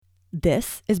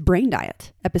This is Brain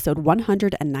Diet, episode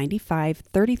 195,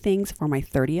 30 Things for My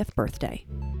 30th Birthday.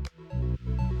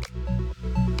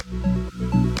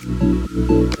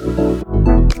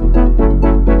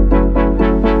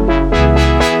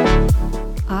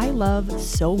 I love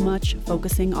so much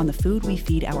focusing on the food we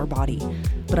feed our body,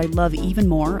 but I love even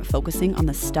more focusing on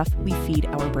the stuff we feed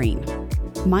our brain.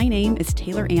 My name is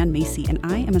Taylor Ann Macy, and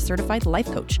I am a certified life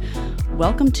coach.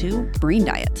 Welcome to Brain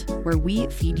Diet, where we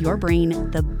feed your brain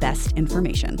the best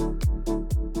information.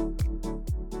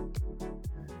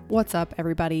 What's up,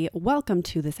 everybody? Welcome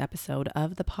to this episode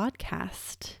of the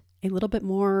podcast. A little bit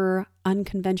more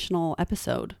unconventional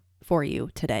episode for you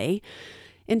today,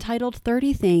 entitled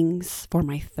 30 Things for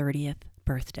My 30th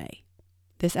Birthday.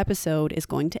 This episode is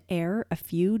going to air a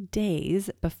few days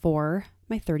before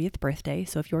my 30th birthday.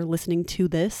 So if you're listening to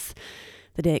this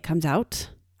the day it comes out,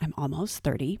 I'm almost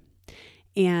 30.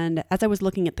 And as I was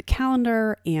looking at the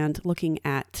calendar and looking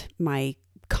at my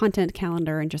content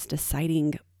calendar and just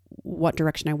deciding what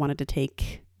direction I wanted to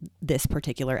take this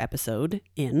particular episode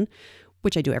in,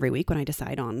 which I do every week when I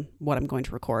decide on what I'm going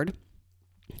to record,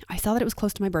 I saw that it was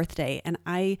close to my birthday, and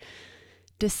I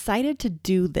decided to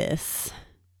do this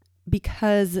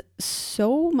because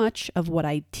so much of what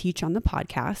I teach on the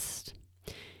podcast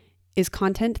is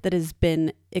content that has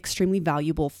been extremely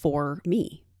valuable for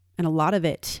me. And a lot of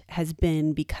it has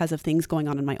been because of things going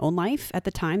on in my own life at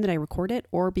the time that I record it,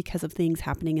 or because of things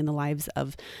happening in the lives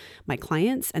of my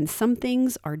clients. And some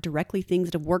things are directly things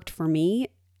that have worked for me.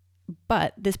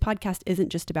 But this podcast isn't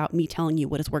just about me telling you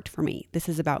what has worked for me. This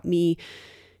is about me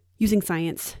using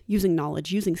science, using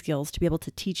knowledge, using skills to be able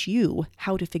to teach you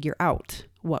how to figure out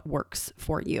what works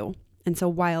for you. And so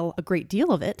while a great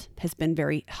deal of it has been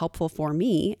very helpful for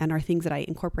me and are things that I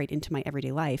incorporate into my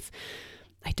everyday life,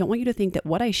 I don't want you to think that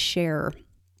what I share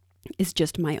is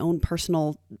just my own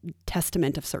personal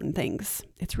testament of certain things.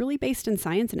 It's really based in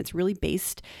science, and it's really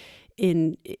based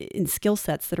in skill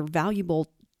sets that are valuable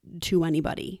to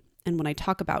anybody. And when I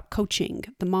talk about coaching,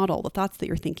 the model, the thoughts that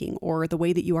you're thinking, or the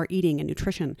way that you are eating and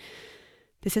nutrition,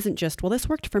 this isn't just, well, this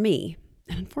worked for me.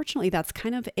 And unfortunately, that's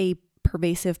kind of a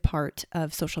pervasive part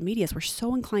of social media, is we're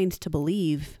so inclined to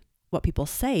believe what people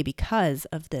say because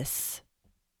of this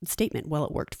statement, well,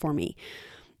 it worked for me.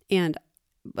 And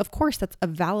of course, that's a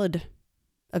valid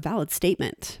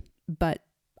statement, but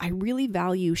I really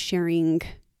value sharing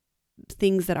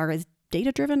things that are as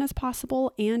data-driven as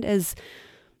possible and as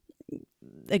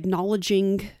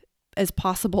acknowledging as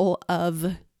possible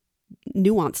of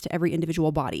nuance to every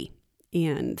individual body.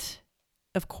 And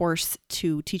of course,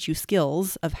 to teach you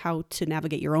skills of how to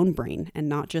navigate your own brain, and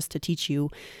not just to teach you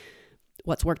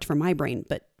what's worked for my brain,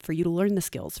 but for you to learn the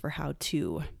skills for how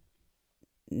to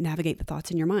navigate the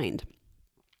thoughts in your mind.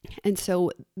 And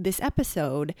so this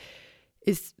episode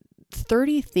is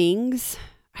 30 things.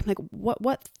 I'm like,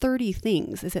 what 30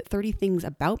 things? Is it 30 things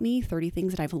about me? 30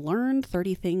 things that I've learned?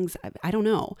 30 things? I don't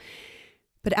know.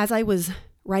 But as I was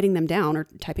writing them down, or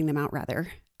typing them out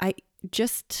rather, I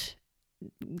just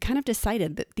kind of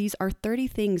decided that these are 30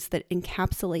 things that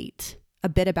encapsulate a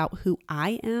bit about who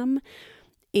I am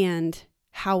and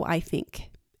how I think.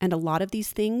 And a lot of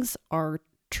these things are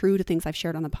true to things I've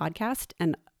shared on the podcast,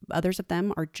 and others of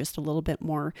them are just a little bit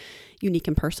more unique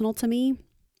and personal to me.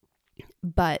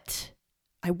 But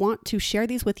I want to share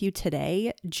these with you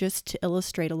today just to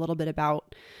illustrate a little bit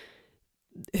about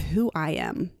who I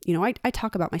am. You know, I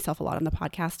talk about myself a lot on the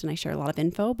podcast, and I share a lot of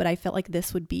info, but I felt like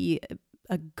this would be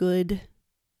a good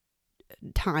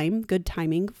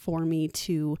timing for me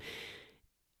to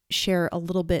share a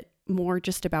little bit more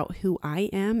just about who I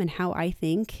am and how I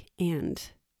think, and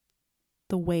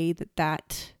the way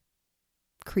that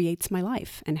creates my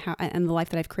life, and the life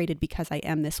that I've created because I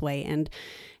am this way and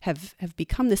have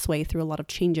become this way through a lot of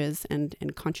changes and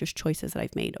conscious choices that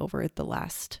I've made over the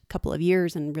last couple of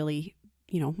years, and really,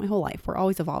 you know, my whole life. We're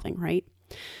always evolving, right?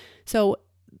 So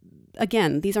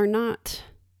again, these are not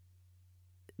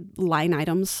line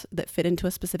items that fit into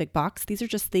a specific box. These are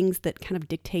just things that kind of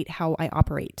dictate how I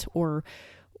operate, or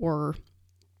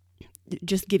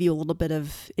just give you a little bit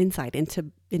of insight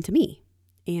into me.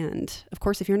 And of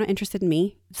course, if you're not interested in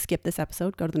me, skip this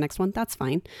episode, go to the next one. That's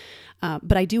fine.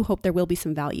 But I do hope there will be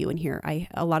some value in here.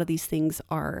 A lot of these things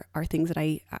are things that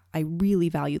I really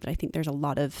value, that I think there's a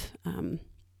lot of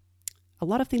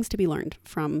things to be learned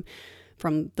from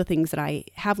the things that I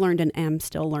have learned and am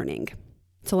still learning.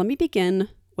 So let me begin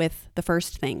with the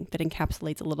first thing that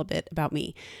encapsulates a little bit about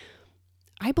me.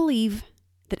 I believe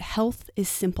that health is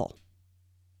simple.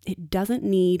 It doesn't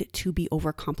need to be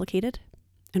overcomplicated,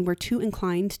 and we're too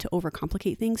inclined to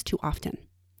overcomplicate things too often.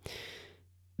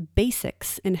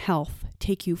 basics in health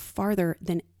take you farther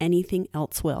than anything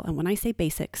else will. And when I say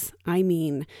basics, I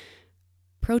mean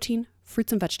protein,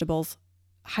 fruits and vegetables,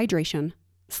 hydration,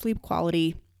 sleep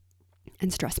quality,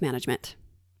 and stress management.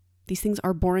 These things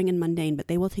are boring and mundane, but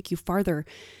they will take you farther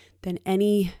than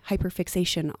any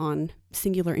hyperfixation on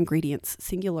singular ingredients,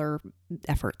 singular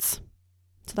efforts.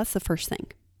 So that's the first thing.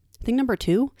 Thing number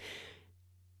 2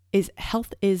 is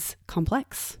health is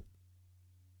complex.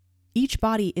 Each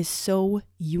body is so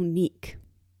unique.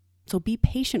 So be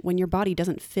patient when your body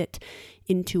doesn't fit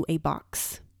into a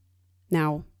box.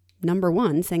 Now, number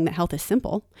 1, saying that health is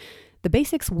simple, the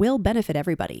basics will benefit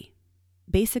everybody.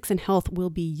 Basics in health will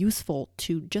be useful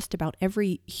to just about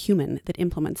every human that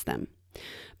implements them.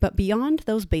 But beyond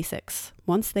those basics,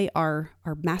 once they are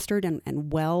mastered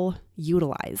and well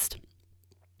utilized,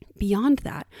 beyond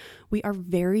that, we are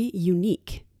very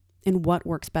unique in what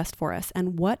works best for us.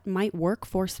 And what might work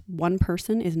for one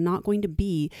person is not going to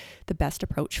be the best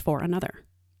approach for another.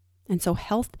 And so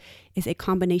health is a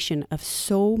combination of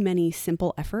so many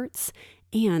simple efforts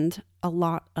and a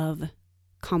lot of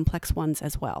complex ones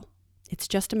as well. It's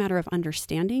just a matter of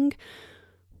understanding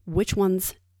which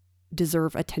ones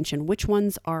deserve attention, which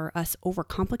ones are us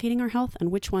overcomplicating our health, and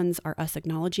which ones are us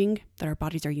acknowledging that our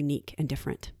bodies are unique and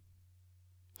different.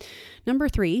 Number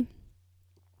 3,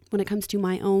 when it comes to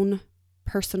my own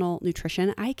personal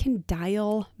nutrition, I can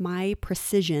dial my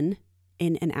precision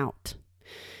in and out.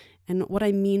 And what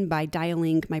I mean by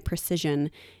dialing my precision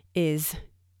is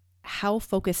how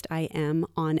focused I am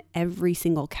on every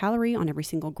single calorie, on every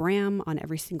single gram, on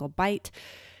every single bite.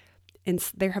 And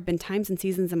there have been times and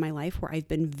seasons in my life where I've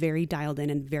been very dialed in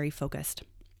and very focused.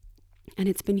 And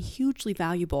it's been hugely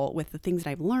valuable with the things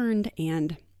that I've learned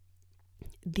and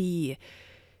the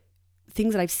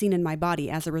things that I've seen in my body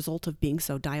as a result of being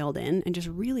so dialed in and just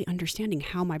really understanding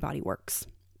how my body works.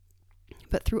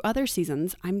 But through other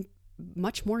seasons, I'm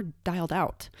much more dialed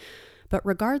out. But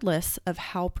regardless of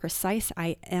how precise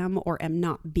I am or am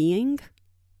not being,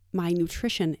 my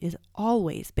nutrition is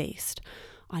always based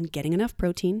on getting enough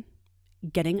protein,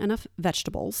 getting enough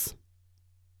vegetables,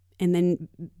 and then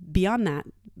beyond that,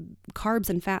 carbs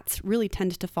and fats really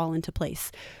tend to fall into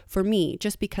place for me,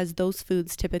 just because those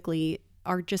foods typically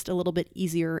are just a little bit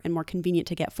easier and more convenient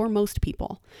to get for most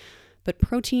people. But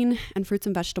protein and fruits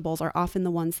and vegetables are often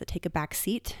the ones that take a back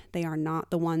seat. They are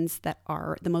not the ones that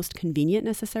are the most convenient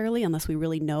necessarily, unless we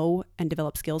really know and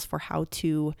develop skills for how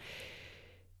to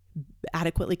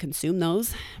adequately consume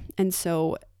those. And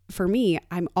so for me,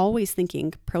 I'm always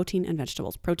thinking protein and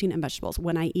vegetables.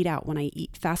 When I eat out, when I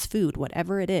eat fast food,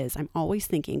 whatever it is, I'm always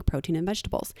thinking protein and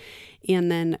vegetables. And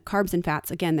then carbs and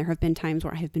fats, again, there have been times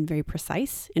where I have been very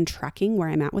precise in tracking where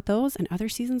I'm at with those, and other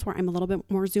seasons where I'm a little bit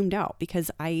more zoomed out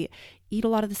because I eat a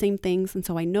lot of the same things. And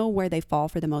so I know where they fall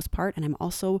for the most part. And I'm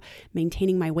also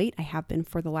maintaining my weight. I have been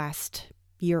for the last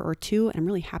year or two, and I'm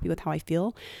really happy with how I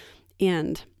feel.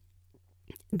 And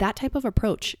that type of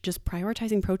approach, just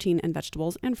prioritizing protein and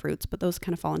vegetables and fruits, but those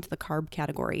kind of fall into the carb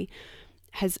category,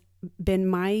 has been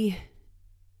my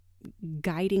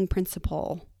guiding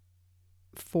principle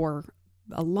for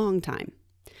a long time.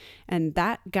 And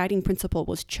that guiding principle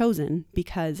was chosen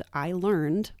because I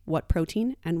learned what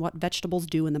protein and what vegetables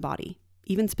do in the body,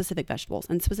 even specific vegetables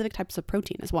and specific types of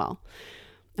protein as well.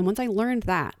 And once I learned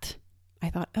that, I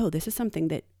thought, oh, this is something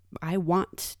that I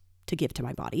want to give to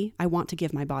my body. I want to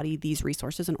give my body these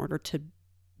resources in order to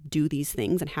do these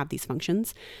things and have these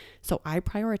functions. So I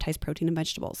prioritize protein and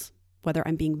vegetables, whether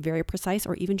I'm being very precise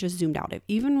or even just zoomed out.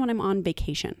 Even when I'm on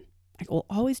vacation, I will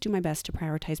always do my best to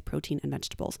prioritize protein and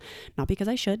vegetables, not because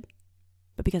I should,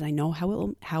 but because I know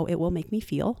how it will make me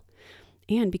feel,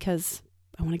 and because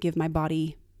I want to give my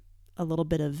body a little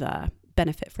bit of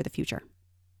benefit for the future.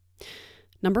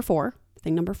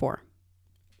 Thing number four,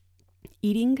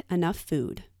 eating enough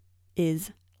food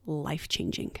is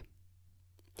life-changing.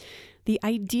 The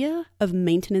idea of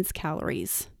maintenance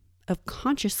calories, of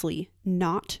consciously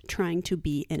not trying to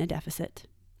be in a deficit,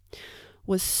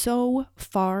 was so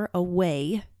far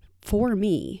away for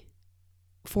me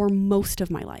for most of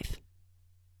my life.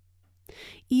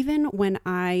 Even when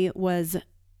I was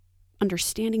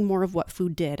understanding more of what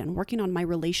food did and working on my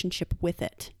relationship with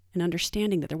it and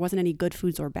understanding that there wasn't any good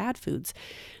foods or bad foods,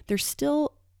 there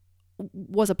still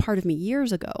was a part of me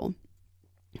years ago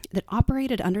that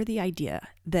operated under the idea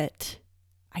that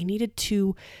I needed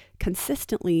to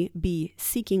consistently be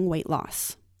seeking weight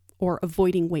loss or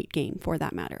avoiding weight gain for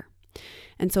that matter.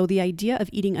 And so the idea of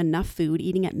eating enough food,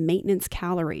 eating at maintenance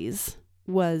calories,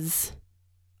 was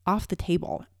off the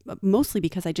table, mostly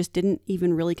because I just didn't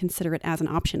even really consider it as an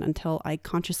option until I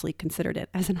consciously considered it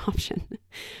as an option.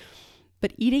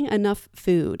 But eating enough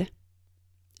food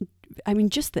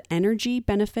just the energy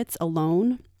benefits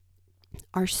alone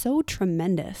are so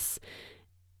tremendous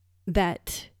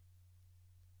that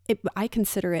I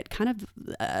consider it kind of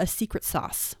a secret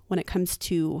sauce when it comes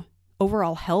to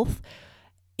overall health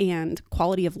and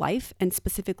quality of life, and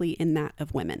specifically in that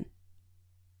of women.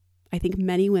 I think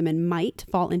many women might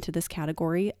fall into this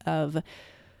category of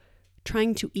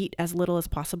trying to eat as little as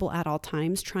possible at all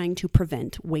times, trying to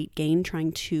prevent weight gain,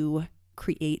 trying to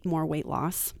create more weight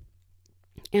loss.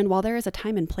 And while there is a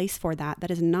time and place for that, that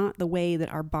is not the way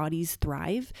that our bodies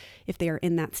thrive if they are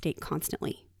in that state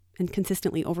constantly and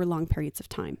consistently over long periods of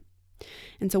time.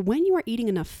 And so when you are eating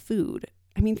enough food,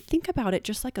 think about it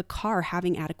just like a car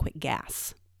having adequate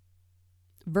gas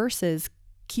versus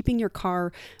keeping your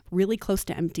car really close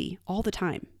to empty all the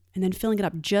time and then filling it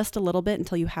up just a little bit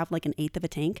until you have like an eighth of a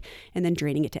tank and then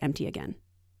draining it to empty again.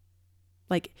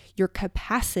 Like your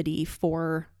capacity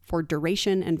for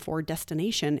duration and for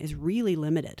destination is really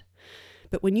limited.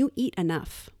 But when you eat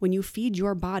enough, when you feed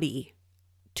your body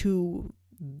to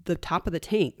the top of the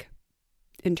tank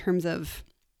in terms of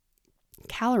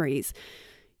calories,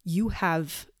 you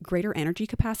have greater energy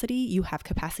capacity, you have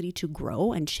capacity to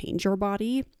grow and change your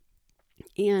body,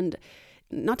 and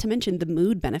not to mention the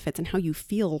mood benefits and how you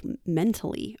feel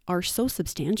mentally are so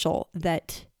substantial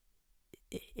that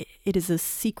it is a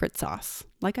secret sauce,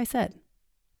 like I said.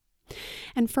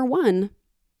 And for one,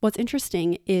 what's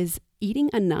interesting is eating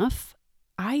enough,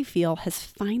 I feel, has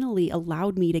finally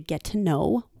allowed me to get to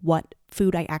know what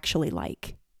food I actually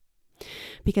like.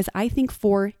 Because I think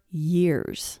for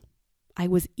years, I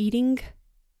was eating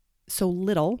so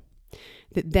little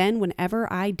that then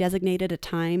whenever I designated a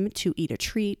time to eat a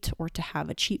treat or to have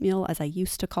a cheat meal, as I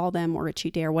used to call them, or a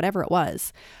cheat day or whatever it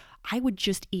was, I would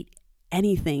just eat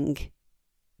anything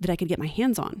that I could get my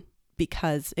hands on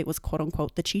because it was quote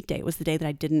unquote the cheat day. It was the day that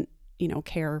I didn't,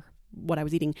 care what I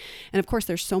was eating. And of course,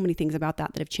 there's so many things about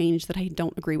that have changed that I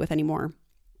don't agree with anymore.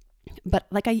 But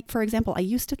for example, I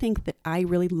used to think that I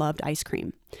really loved ice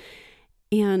cream.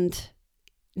 And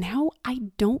now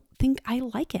I don't think I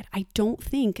like it. I don't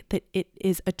think that it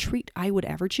is a treat I would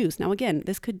ever choose. Now, again,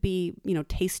 this could be,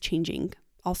 taste changing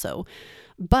also,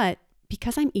 but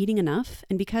because I'm eating enough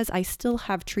and because I still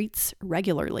have treats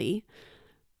regularly,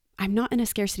 I'm not in a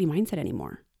scarcity mindset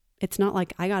anymore. It's not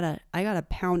like I gotta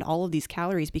pound all of these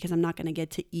calories because I'm not going to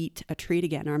get to eat a treat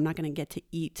again, or I'm not going to get to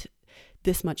eat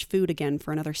this much food again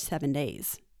for another 7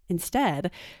 days.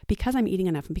 Instead, because I'm eating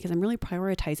enough and because I'm really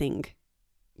prioritizing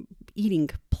eating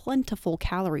plentiful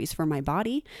calories for my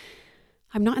body,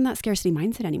 I'm not in that scarcity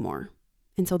mindset anymore.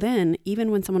 And so then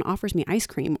even when someone offers me ice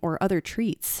cream or other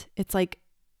treats, it's like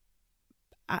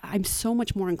I'm so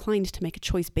much more inclined to make a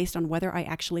choice based on whether I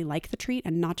actually like the treat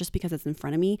and not just because it's in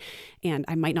front of me and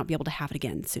I might not be able to have it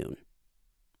again soon.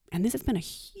 And this has been a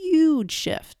huge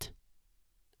shift.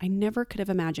 I never could have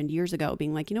imagined years ago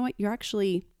being like, you know what, you're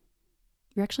actually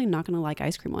not going to like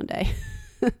ice cream one day.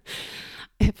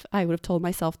 If I would have told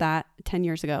myself that 10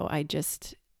 years ago, it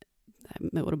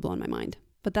would have blown my mind.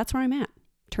 But that's where I'm at.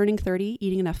 Turning 30,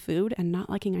 eating enough food, and not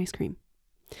liking ice cream.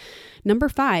 Number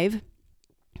 5,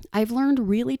 I've learned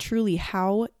really truly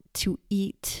how to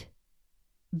eat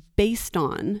based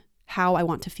on how I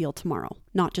want to feel tomorrow,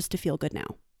 not just to feel good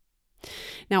now.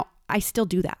 Now, I still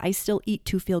do that. I still eat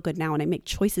to feel good now, and I make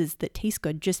choices that taste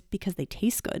good just because they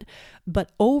taste good.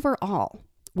 But overall,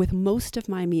 with most of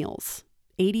my meals,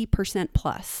 80%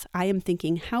 plus, I am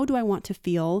thinking, how do I want to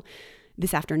feel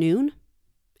this afternoon?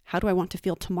 How do I want to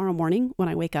feel tomorrow morning when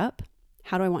I wake up?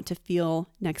 How do I want to feel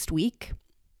next week?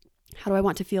 How do I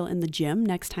want to feel in the gym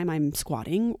next time I'm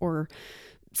squatting or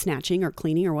snatching or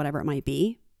cleaning or whatever it might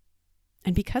be?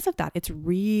 And because of that, it's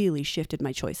really shifted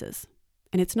my choices.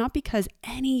 And it's not because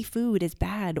any food is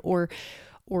bad or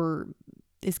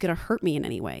is going to hurt me in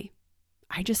any way.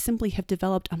 I just simply have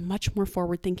developed a much more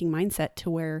forward-thinking mindset to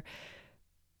where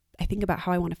I think about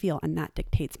how I want to feel, and that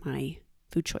dictates my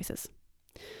food choices.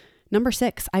 Number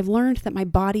 6, I've learned that my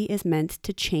body is meant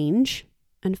to change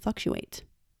and fluctuate,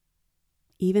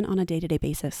 even on a day-to-day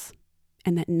basis,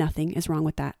 and that nothing is wrong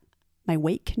with that. My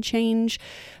weight can change,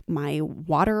 how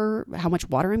much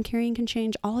water I'm carrying can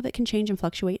change, all of it can change and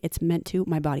fluctuate. It's meant to.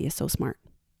 My body is so smart.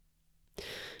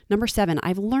 Number 7,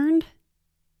 I've learned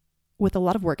with a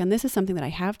lot of work, and this is something that I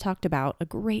have talked about a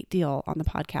great deal on the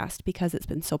podcast because it's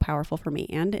been so powerful for me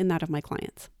and in that of my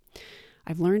clients.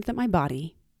 I've learned that my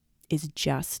body is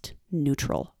just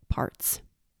neutral parts.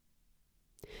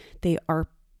 They are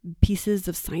pieces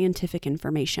of scientific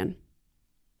information.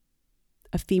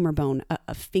 A femur bone,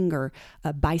 a finger,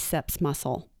 a biceps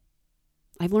muscle.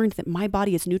 I've learned that my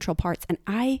body is neutral parts, and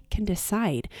I can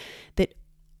decide that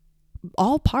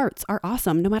all parts are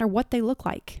awesome no matter what they look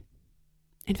like.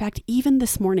 In fact, even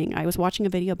this morning, I was watching a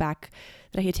video back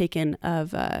that I had taken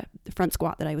of the front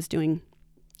squat that I was doing.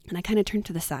 And I kind of turned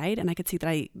to the side and I could see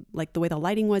that like the way the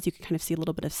lighting was, you could kind of see a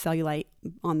little bit of cellulite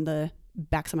on the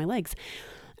backs of my legs.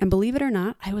 And believe it or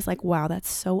not, I was like, wow, that's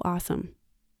so awesome.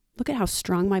 Look at how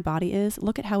strong my body is.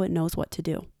 Look at how it knows what to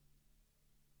do.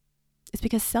 It's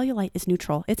because cellulite is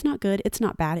neutral. It's not good. It's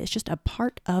not bad. It's just a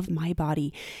part of my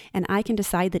body. And I can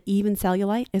decide that even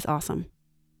cellulite is awesome.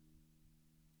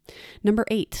 Number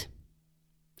 8,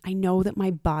 I know that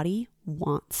my body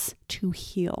wants to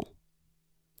heal.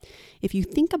 If you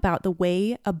think about the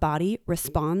way a body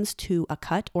responds to a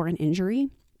cut or an injury,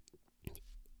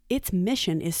 its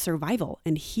mission is survival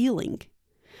and healing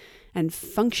and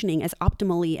functioning as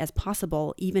optimally as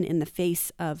possible, even in the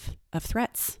face of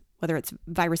threats, whether it's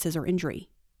viruses or injury.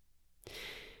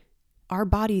 Our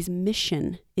body's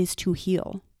mission is to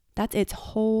heal. That's its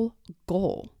whole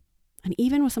goal. And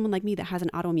even with someone like me that has an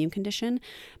autoimmune condition,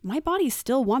 my body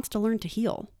still wants to learn to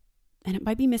heal. And it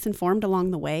might be misinformed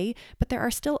along the way, but there are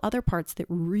still other parts that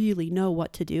really know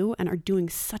what to do and are doing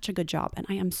such a good job. And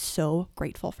I am so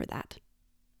grateful for that.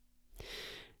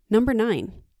 Number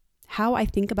 9, how I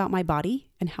think about my body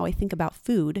and how I think about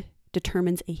food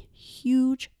determines a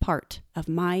huge part of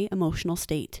my emotional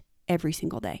state every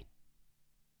single day.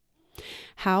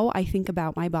 How I think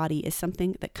about my body is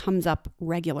something that comes up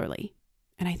regularly.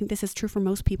 And I think this is true for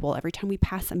most people. Every time we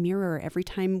pass a mirror, every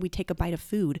time we take a bite of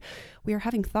food, we are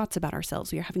having thoughts about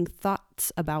ourselves. We are having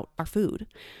thoughts about our food.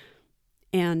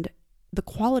 And the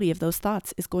quality of those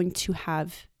thoughts is going to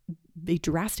have a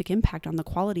drastic impact on the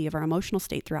quality of our emotional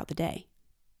state throughout the day.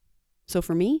 So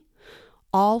for me,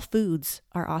 all foods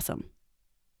are awesome.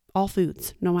 All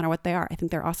foods, no matter what they are, I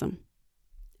think they're awesome.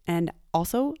 And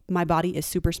also, my body is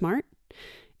super smart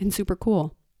and super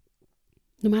cool.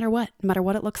 No matter what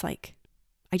it looks like.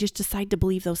 I just decide to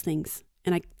believe those things,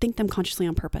 and I think them consciously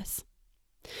on purpose.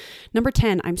 Number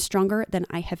 10, I'm stronger than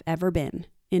I have ever been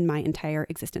in my entire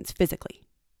existence physically.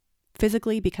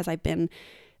 Physically, because I've been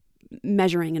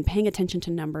measuring and paying attention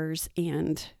to numbers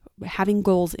and having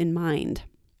goals in mind.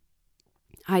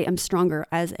 I am stronger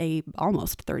as a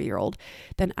almost 30-year-old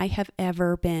than I have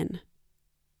ever been,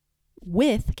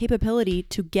 with capability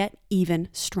to get even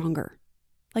stronger.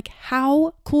 Like,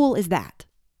 how cool is that?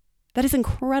 That is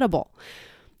incredible.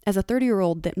 As a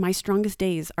 30-year-old, that my strongest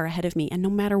days are ahead of me. And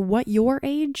no matter what your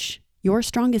age, your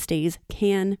strongest days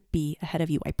can be ahead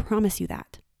of you. I promise you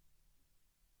that.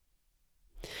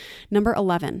 Number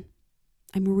 11,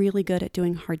 I'm really good at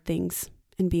doing hard things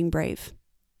and being brave.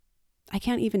 I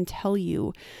can't even tell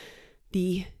you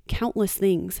the countless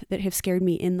things that have scared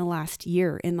me in the last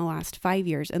year, in the last 5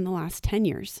 years, in the last 10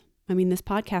 years. I mean, this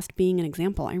podcast being an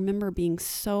example. I remember being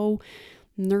so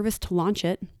nervous to launch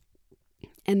it.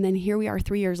 And then here we are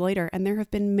 3 years later, and there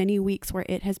have been many weeks where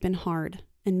it has been hard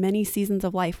and many seasons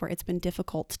of life where it's been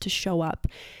difficult to show up.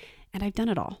 And I've done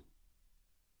it all.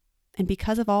 And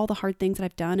because of all the hard things that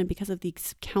I've done and because of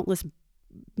these countless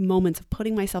moments of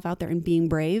putting myself out there and being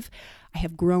brave, I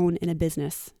have grown in a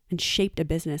business and shaped a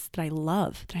business that I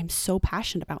love, that I'm so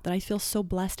passionate about, that I feel so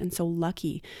blessed and so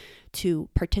lucky to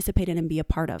participate in and be a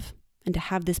part of, and to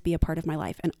have this be a part of my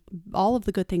life. And all of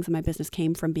the good things in my business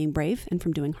came from being brave and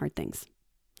from doing hard things.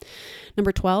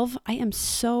 Number 12, I am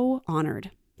so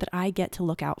honored that I get to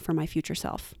look out for my future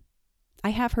self. I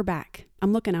have her back.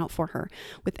 I'm looking out for her.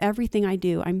 With everything I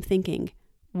do, I'm thinking,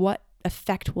 what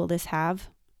effect will this have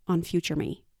on future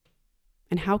me?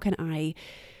 And how can I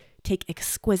take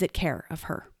exquisite care of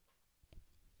her?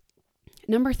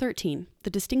 Number 13, the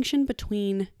distinction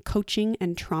between coaching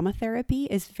and trauma therapy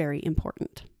is very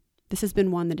important. This has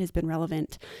been one that has been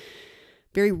relevant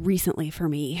very recently for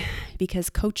me,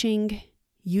 because coaching,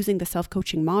 using the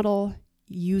self-coaching model,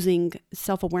 using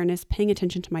self-awareness, paying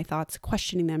attention to my thoughts,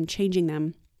 questioning them, changing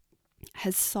them,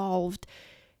 has solved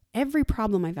every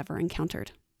problem I've ever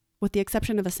encountered, with the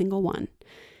exception of a single one.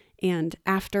 And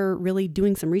after really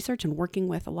doing some research and working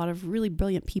with a lot of really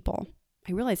brilliant people,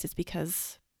 I realized it's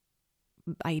because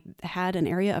I had an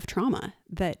area of trauma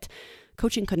that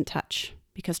coaching couldn't touch,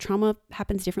 because trauma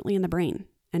happens differently in the brain.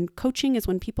 And coaching is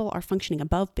when people are functioning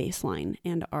above baseline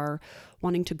and are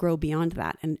wanting to grow beyond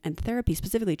that. And therapy,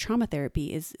 specifically trauma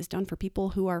therapy, is done for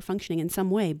people who are functioning in some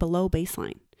way below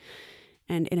baseline.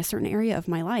 And in a certain area of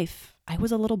my life, I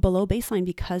was a little below baseline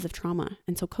because of trauma.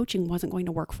 And so coaching wasn't going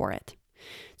to work for it.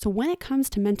 So when it comes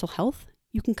to mental health,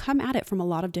 you can come at it from a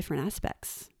lot of different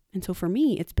aspects. And so for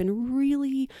me, it's been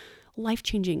really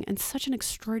life-changing and such an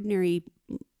extraordinary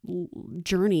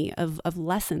journey of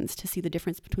lessons to see the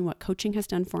difference between what coaching has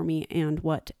done for me and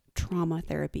what trauma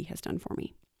therapy has done for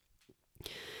me.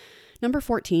 Number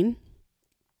 14,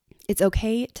 it's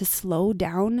okay to slow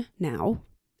down now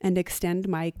and extend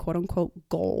my quote unquote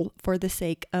goal for the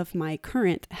sake of my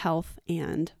current health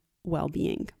and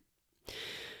well-being.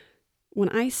 When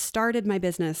I started my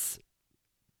business,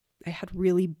 I had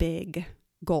really big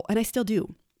goals, and I still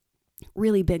do,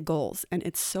 really big goals. And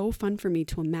it's so fun for me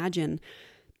to imagine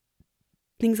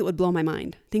things that would blow my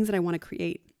mind, things that I want to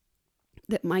create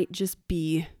that might just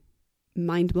be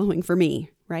mind-blowing for me,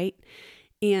 right?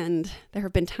 And there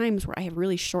have been times where I have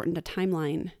really shortened a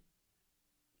timeline,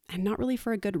 and not really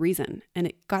for a good reason. And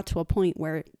it got to a point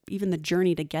where even the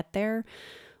journey to get there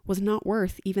was not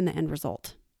worth even the end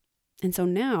result. And so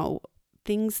now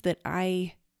things that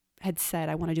I had said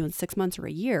I want to do in 6 months or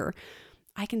a year,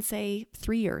 I can say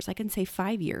 3 years, I can say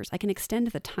 5 years, I can extend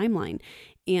the timeline.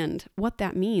 And what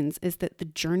that means is that the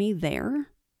journey there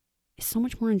is so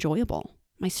much more enjoyable.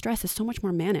 My stress is so much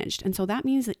more managed. And so that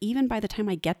means that even by the time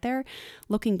I get there,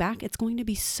 looking back, it's going to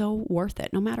be so worth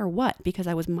it, no matter what, because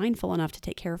I was mindful enough to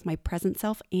take care of my present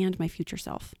self and my future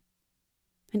self.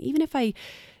 And even if I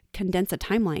condense a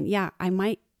timeline, yeah, I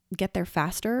might get there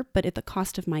faster, but at the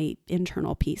cost of my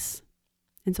internal peace.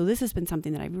 And so this has been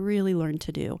something that I've really learned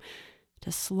to do,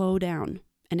 to slow down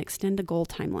and extend a goal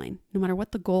timeline, no matter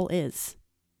what the goal is,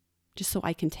 just so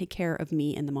I can take care of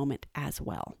me in the moment as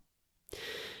well.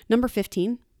 Number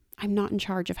 15, I'm not in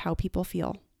charge of how people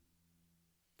feel.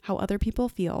 How other people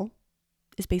feel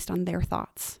is based on their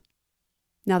thoughts.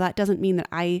 Now, that doesn't mean that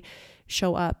I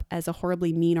show up as a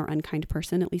horribly mean or unkind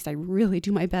person. At least I really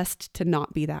do my best to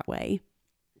not be that way.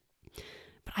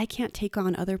 But I can't take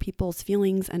on other people's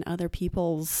feelings and other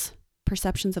people's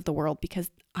perceptions of the world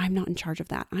because I'm not in charge of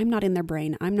that. I'm not in their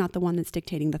brain. I'm not the one that's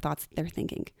dictating the thoughts that they're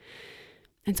thinking.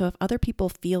 And so if other people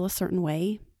feel a certain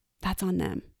way, that's on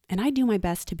them. And I do my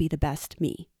best to be the best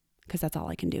me because that's all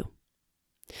I can do.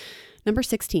 Number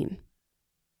 16,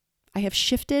 I have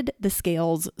shifted the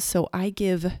scales so I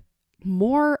give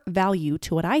more value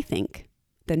to what I think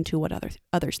than to what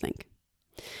others think.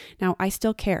 Now, I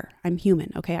still care. I'm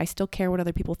human, okay? I still care what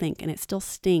other people think, and it still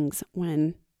stings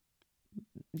when,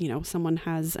 someone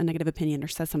has a negative opinion or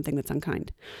says something that's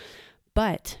unkind.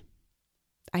 But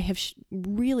I have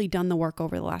really done the work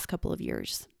over the last couple of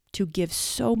years to give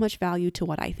so much value to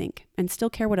what I think and still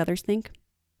care what others think,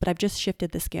 but I've just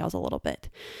shifted the scales a little bit.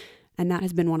 And that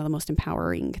has been one of the most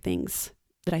empowering things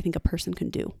that I think a person can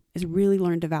do, is really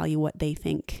learn to value what they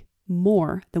think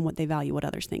more than what they value what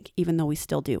others think, even though we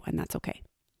still do, and that's okay.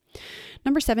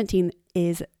 Number 17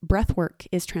 is breath work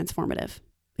is transformative.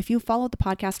 If you followed the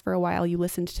podcast for a while, you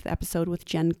listened to the episode with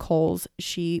Jen Coles.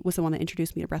 She was the one that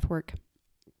introduced me to breath work.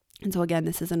 And so again,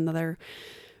 this is another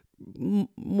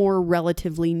more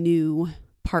relatively new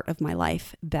part of my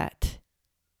life that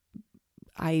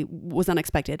I was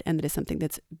unexpected, and that is something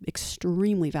that's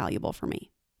extremely valuable for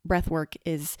me. Breath work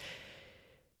is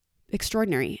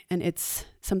extraordinary, and it's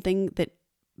something that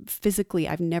physically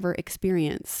I've never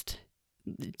experienced.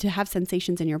 To have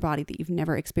sensations in your body that you've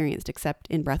never experienced except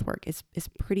in breath work is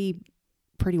pretty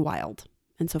wild.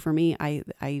 And so for me,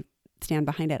 I stand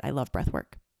behind it. I love breath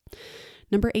work.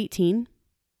 Number 18,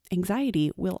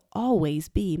 anxiety will always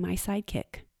be my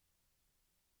sidekick.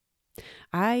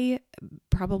 I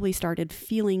probably started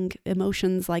feeling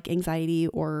emotions like anxiety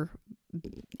or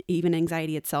even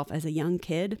anxiety itself as a young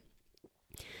kid.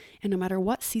 And no matter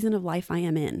what season of life I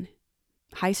am in,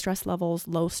 high stress levels,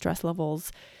 low stress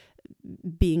levels,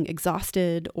 being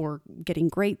exhausted or getting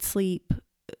great sleep,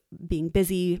 being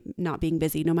busy, not being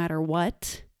busy, no matter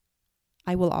what,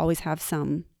 I will always have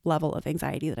some level of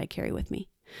anxiety that I carry with me.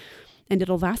 And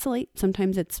it'll vacillate.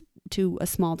 Sometimes it's to a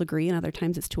small degree and other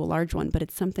times it's to a large one, but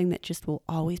it's something that just will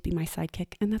always be my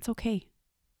sidekick, and that's okay.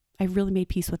 I've really made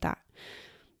peace with that.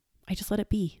 I just let it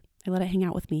be. I let it hang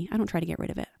out with me. I don't try to get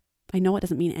rid of it. I know it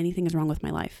doesn't mean anything is wrong with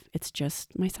my life. It's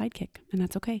just my sidekick, and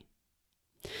that's okay.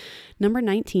 Number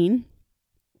 19,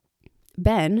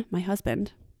 Ben, my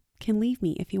husband, can leave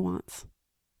me if he wants.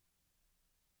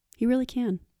 He really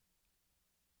can.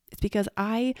 It's because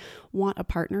I want a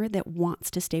partner that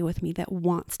wants to stay with me, that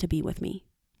wants to be with me,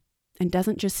 and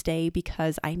doesn't just stay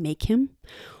because I make him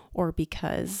or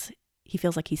because he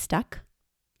feels like he's stuck.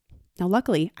 Now,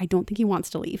 luckily, I don't think he wants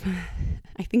to leave.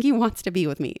 I think he wants to be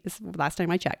with me. This is the last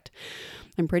time I checked.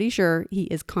 I'm pretty sure he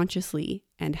is consciously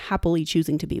and happily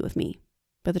choosing to be with me.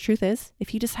 But the truth is, if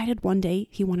he decided one day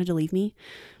he wanted to leave me,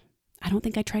 I don't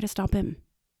think I'd try to stop him.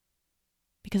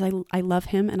 Because I love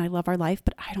him and I love our life,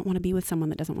 but I don't want to be with someone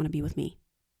that doesn't want to be with me.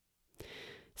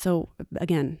 So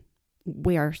again,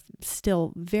 we are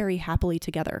still very happily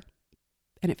together.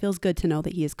 And it feels good to know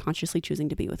that he is consciously choosing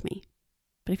to be with me.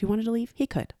 But if he wanted to leave, he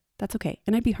could. That's okay.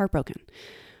 And I'd be heartbroken.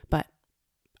 But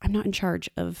I'm not in charge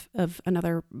of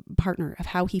another partner, of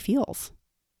how he feels.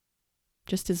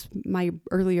 just as my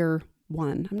earlier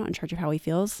one. I'm not in charge of how he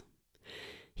feels.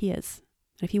 He is.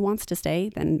 And if he wants to stay,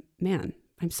 then man,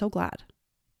 I'm so glad.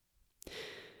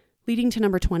 Leading to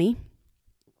number 20,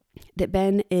 that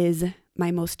Ben is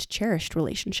my most cherished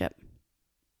relationship.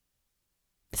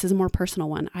 This is a more personal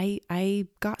one. I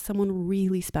got someone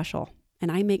really special,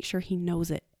 and I make sure he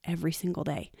knows it every single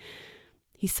day.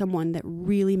 He's someone that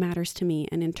really matters to me.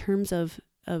 And in terms of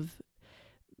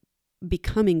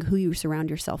becoming who you surround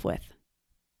yourself with,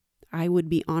 I would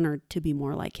be honored to be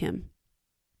more like him.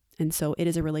 And so it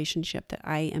is a relationship that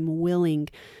I am willing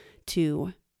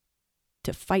to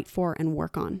fight for and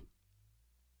work on.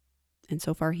 And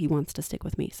so far, he wants to stick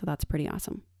with me. So that's pretty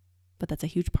awesome. But that's a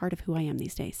huge part of who I am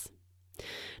these days.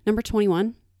 Number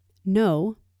 21,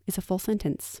 no is a full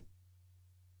sentence.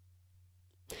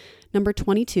 Number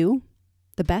 22,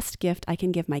 the best gift I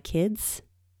can give my kids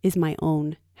is my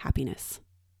own happiness.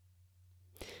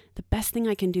 The best thing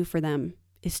I can do for them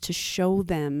is to show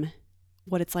them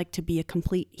what it's like to be a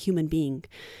complete human being,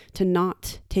 to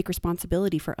not take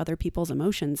responsibility for other people's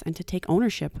emotions and to take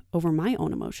ownership over my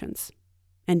own emotions.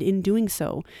 And in doing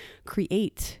so,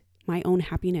 create my own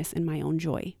happiness and my own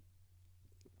joy.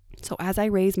 So as I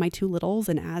raise my two littles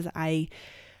and as I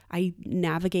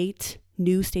navigate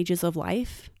new stages of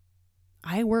life,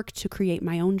 I work to create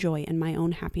my own joy and my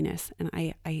own happiness. And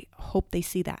I hope they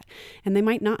see that. And they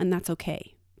might not, and that's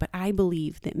okay. But I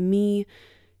believe that me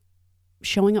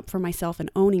showing up for myself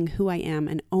and owning who I am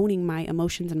and owning my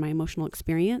emotions and my emotional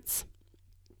experience,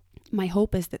 my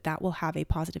hope is that that will have a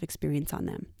positive experience on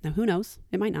them. Now, who knows?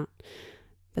 It might not.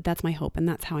 But that's my hope, and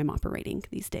that's how I'm operating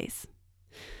these days.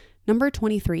 Number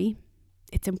 23,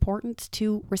 it's important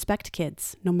to respect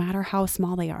kids, no matter how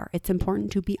small they are. It's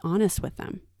important to be honest with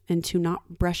them and to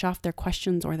not brush off their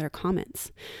questions or their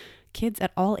comments. Kids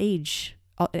at all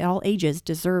ages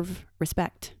deserve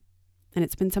respect. And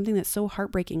it's been something that's so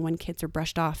heartbreaking when kids are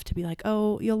brushed off to be like,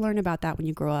 oh, you'll learn about that when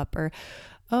you grow up. Or,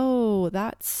 oh,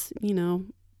 that's,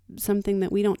 something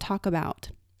that we don't talk about.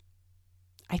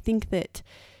 I think that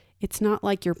it's not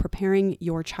like you're preparing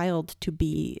your child to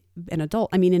be an adult.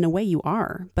 I mean, in a way you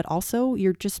are, but also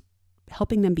you're just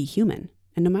helping them be human.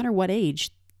 And no matter what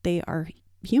age, they are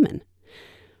human.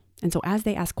 And so as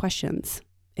they ask questions,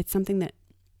 it's something that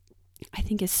I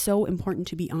think is so important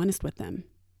to be honest with them.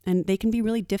 And they can be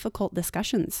really difficult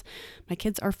discussions. My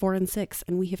kids are 4 and 6,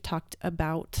 and we have talked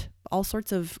about all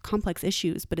sorts of complex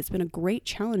issues, but it's been a great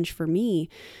challenge for me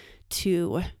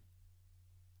to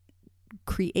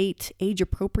create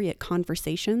age-appropriate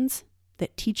conversations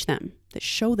that teach them, that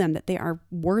show them that they are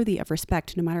worthy of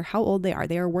respect no matter how old they are.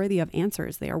 They are worthy of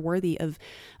answers. They are worthy of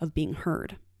being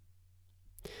heard.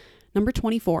 Number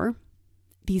 24,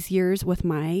 these years with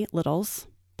my littles,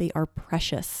 they are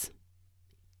precious.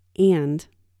 And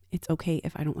it's okay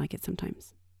if I don't like it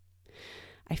sometimes.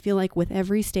 I feel like with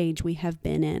every stage we have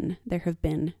been in, there have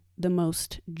been the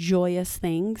most joyous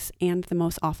things and the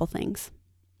most awful things.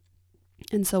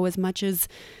 And so as much as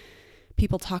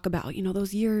people talk about,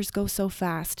 those years go so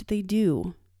fast, they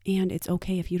do. And it's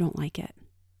okay if you don't like it.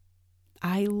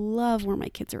 I love where my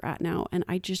kids are at now, and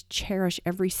I just cherish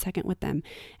every second with them.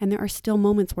 And there are still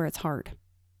moments where it's hard,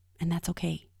 and that's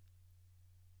okay.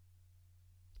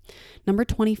 Number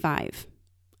 25,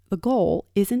 the goal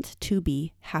isn't to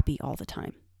be happy all the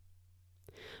time.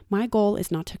 My goal is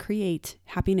not to create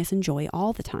happiness and joy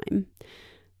all the time.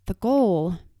 The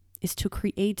goal is to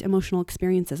create emotional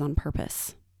experiences on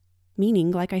purpose.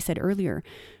 Meaning, like I said earlier,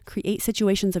 create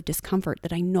situations of discomfort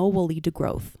that I know will lead to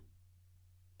growth.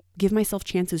 Give myself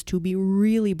chances to be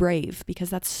really brave because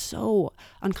that's so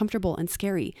uncomfortable and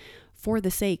scary for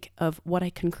the sake of what I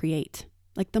can create.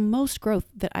 Like the most growth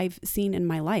that I've seen in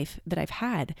my life that I've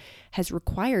had has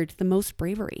required the most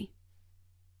bravery.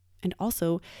 And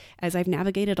also, as I've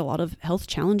navigated a lot of health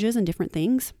challenges and different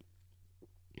things,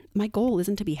 my goal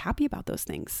isn't to be happy about those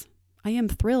things. I am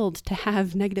thrilled to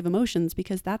have negative emotions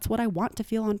because that's what I want to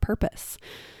feel on purpose.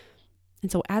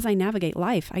 And so as I navigate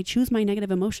life, I choose my negative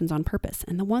emotions on purpose.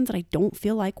 And the ones that I don't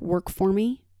feel like work for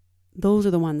me, those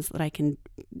are the ones that I can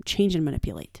change and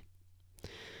manipulate.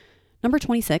 Number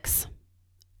 26.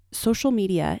 Social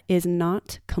media is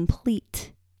not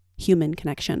complete human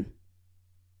connection.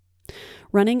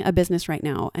 Running a business right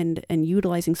now and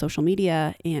utilizing social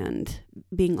media and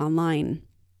being online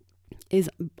is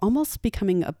almost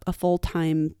becoming a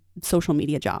full-time social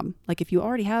media job. Like if you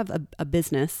already have a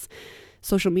business,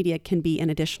 social media can be an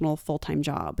additional full-time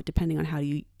job depending on how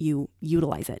you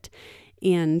utilize it.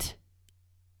 And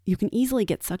you can easily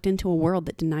get sucked into a world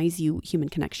that denies you human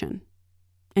connection.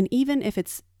 And even if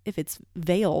it's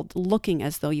veiled, looking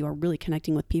as though you are really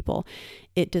connecting with people,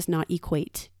 it does not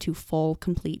equate to full,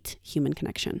 complete human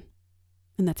connection.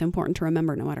 And that's important to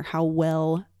remember no matter how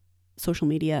well social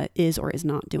media is or is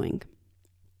not doing.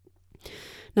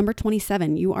 Number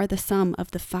 27, you are the sum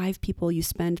of the 5 people you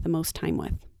spend the most time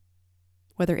with.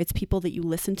 Whether it's people that you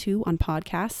listen to on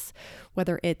podcasts,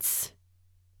 whether it's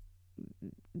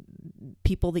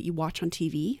people that you watch on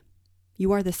TV,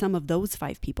 you are the sum of those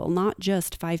 5 people, not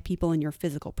just 5 people in your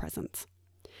physical presence.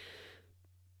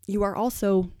 You are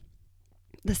also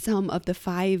the sum of the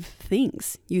 5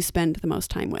 things you spend the most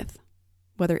time with,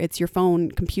 whether it's your phone,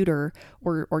 computer,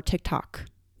 or TikTok.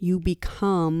 You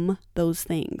become those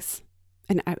things.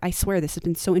 And I swear this has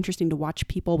been so interesting to watch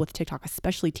people with TikTok,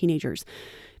 especially teenagers,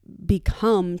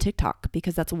 become TikTok,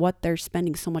 because that's what they're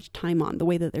spending so much time on. The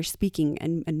way that they're speaking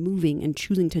and moving and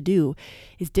choosing to do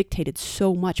is dictated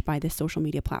so much by this social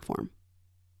media platform,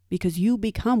 because you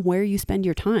become where you spend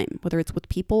your time, whether it's with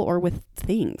people or with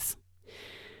things.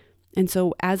 And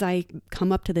so as I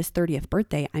come up to this 30th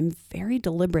birthday, I'm very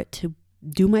deliberate to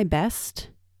do my best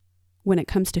when it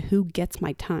comes to who gets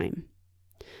my time.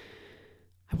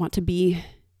 I want to be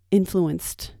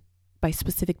influenced by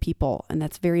specific people, and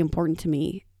that's very important to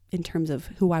me in terms of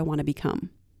who I want to become.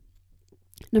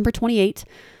 Number 28,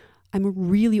 I'm a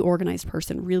really organized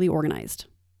person, really organized.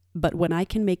 But when I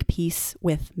can make peace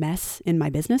with mess in my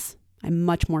business, I'm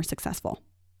much more successful.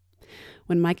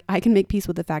 When I can make peace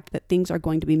with the fact that things are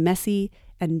going to be messy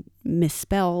and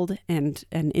misspelled and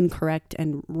incorrect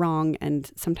and wrong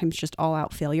and sometimes just all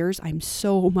out failures, I'm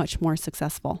so much more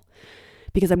successful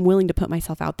because I'm willing to put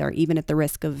myself out there even at the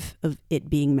risk of it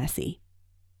being messy.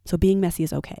 So being messy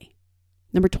is okay.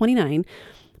 Number 29,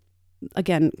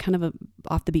 again, kind of a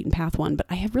off the beaten path one, but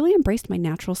I have really embraced my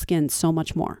natural skin so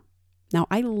much more. Now,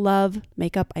 I love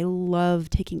makeup. I love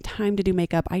taking time to do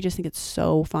makeup. I just think it's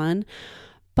so fun.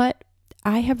 But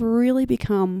I have really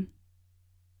become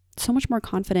so much more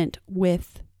confident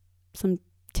with some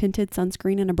tinted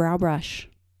sunscreen and a brow brush.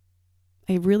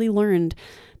 I really learned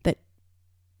that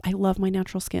I love my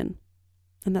natural skin.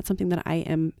 And that's something that I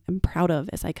am proud of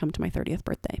as I come to my 30th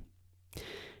birthday.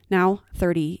 Now,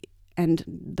 30, and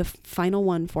the final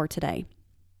one for today.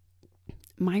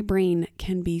 My brain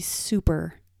can be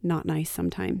super not nice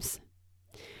sometimes.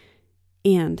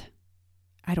 And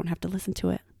I don't have to listen to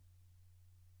it.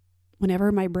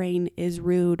 Whenever my brain is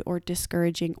rude or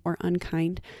discouraging or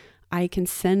unkind, I can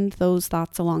send those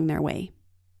thoughts along their way.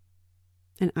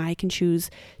 And I can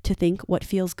choose to think what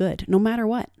feels good, no matter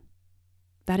what.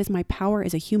 That is my power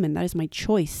as a human. That is my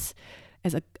choice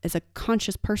as a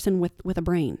conscious person with a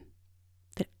brain.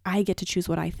 That I get to choose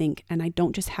what I think, and I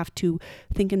don't just have to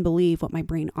think and believe what my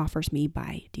brain offers me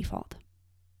by default.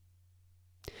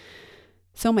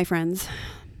 So, my friends,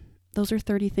 those are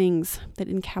 30 things that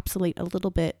encapsulate a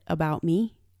little bit about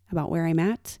me, about where I'm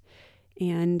at,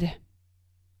 and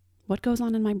what goes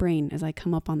on in my brain as I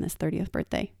come up on this 30th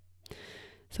birthday.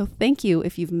 So thank you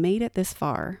if you've made it this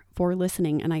far for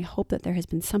listening, and I hope that there has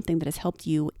been something that has helped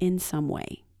you in some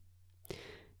way.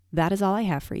 That is all I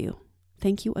have for you.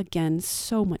 Thank you again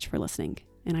so much for listening,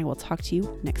 and I will talk to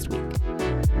you next week.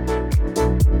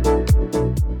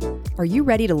 Are you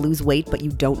ready to lose weight but you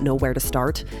don't know where to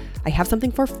start? I have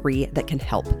something for free that can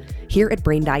help. Here at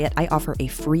Brain Diet, I offer a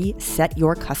free Set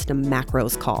Your Custom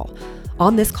Macros call.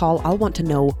 On this call, I'll want to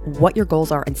know what your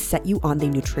goals are and set you on the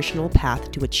nutritional path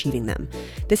to achieving them.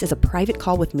 This is a private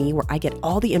call with me where I get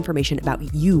all the information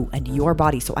about you and your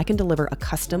body so I can deliver a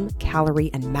custom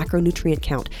calorie and macronutrient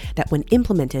count that when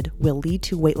implemented will lead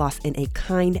to weight loss in a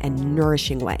kind and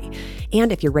nourishing way.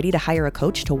 And if you're ready to hire a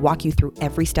coach to walk you through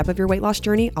every step of your weight loss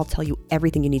journey, I'll tell you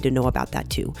everything you need to know about that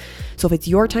too. So if it's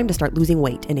your time to start losing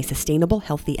weight in a sustainable,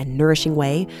 healthy, and nourishing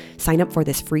way, sign up for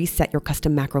this free Set Your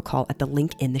Custom Macro call at the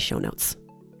link in the show notes.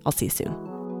 I'll see you soon.